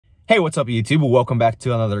Hey, what's up YouTube? Welcome back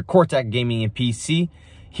to another Cortec Gaming and PC.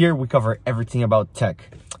 Here we cover everything about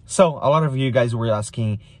tech. So a lot of you guys were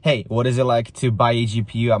asking, hey, what is it like to buy a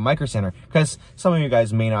GPU at Micro Center? Because some of you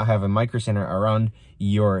guys may not have a Micro Center around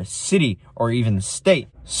your city or even state.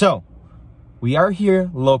 So we are here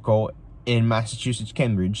local in Massachusetts,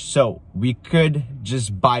 Cambridge. So we could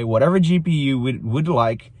just buy whatever GPU we would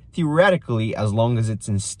like theoretically as long as it's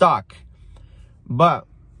in stock. But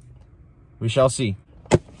we shall see.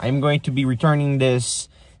 I'm going to be returning this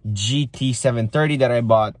GT 730 that I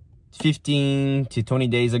bought 15 to 20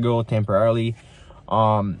 days ago temporarily.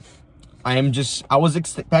 I was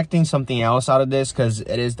expecting something else out of this because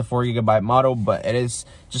it is the 4GB model, but it is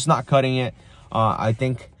just not cutting it. I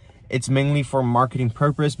think it's mainly for marketing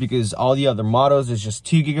purpose because all the other models is just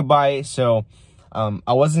 2GB. So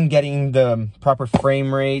I wasn't getting the proper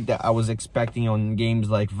frame rate that I was expecting on games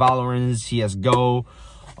like Valorant, CSGO.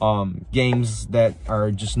 Games that are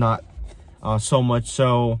just not so much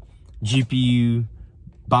so GPU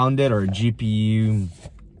bounded, or GPU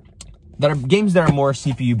that are games that are more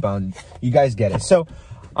CPU bound. You guys get it. So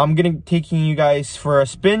I'm gonna taking you guys for a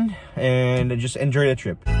spin and just enjoy the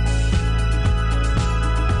trip.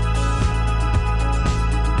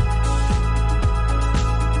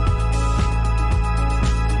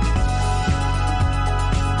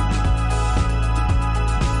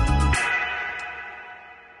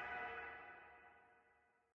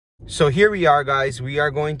 So here we are, guys. We are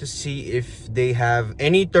going to see if they have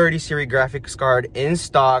any 30 series graphics card in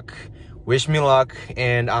stock. Wish me luck,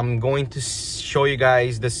 and I'm going to show you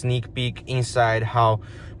guys the sneak peek inside how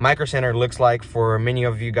Micro Center looks like for many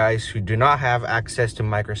of you guys who do not have access to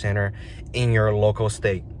Micro Center in your local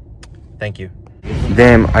state. Thank you.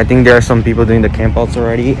 Damn, I think there are some people doing the campouts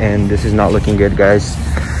already, and this is not looking good, guys.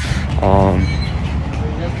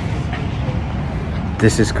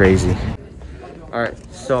 This is crazy. All right,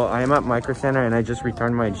 so I am at Micro Center and I just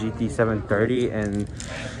returned my GT 730, and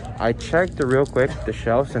I checked real quick the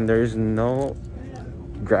shelves and there is no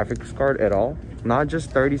graphics card at all. Not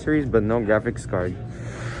just 30 series, but no graphics card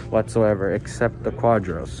whatsoever except the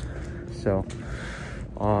Quadros. So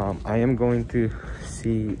I am going to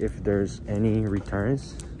see if there's any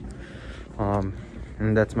returns,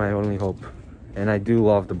 and that's my only hope. And I do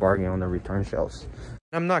love the bargain on the return shelves.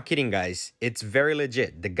 I'm not kidding, guys. It's very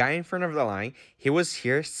legit. The guy in front of the line, he was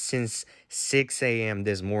here since 6 a.m.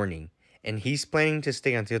 this morning. And he's planning to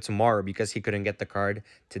stay until tomorrow because he couldn't get the card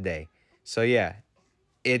today. So yeah,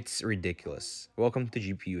 it's ridiculous. Welcome to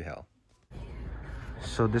GPU hell.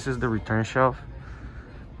 So this is the return shelf.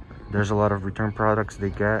 There's a lot of return products they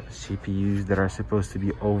get. CPUs that are supposed to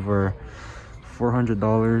be over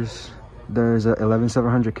 $400. There's a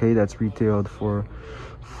 11700K that's retailed for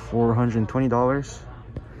 $420.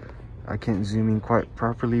 I can't zoom in quite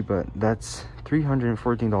properly, but that's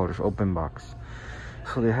 $314 open box.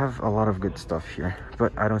 So they have a lot of good stuff here,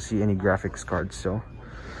 but I don't see any graphics cards, so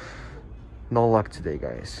no luck today,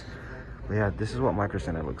 guys. But yeah, this is what Micro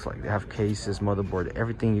Center looks like. They have cases, motherboard,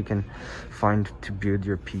 everything you can find to build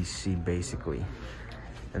your PC basically,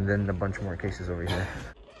 and then a bunch more cases over here.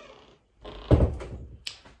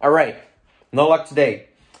 All right, no luck today,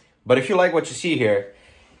 but if you like what you see here,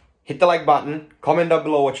 hit the like button, comment down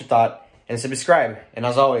below what you thought, and subscribe. And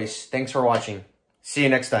as always, thanks for watching. See you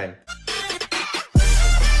next time.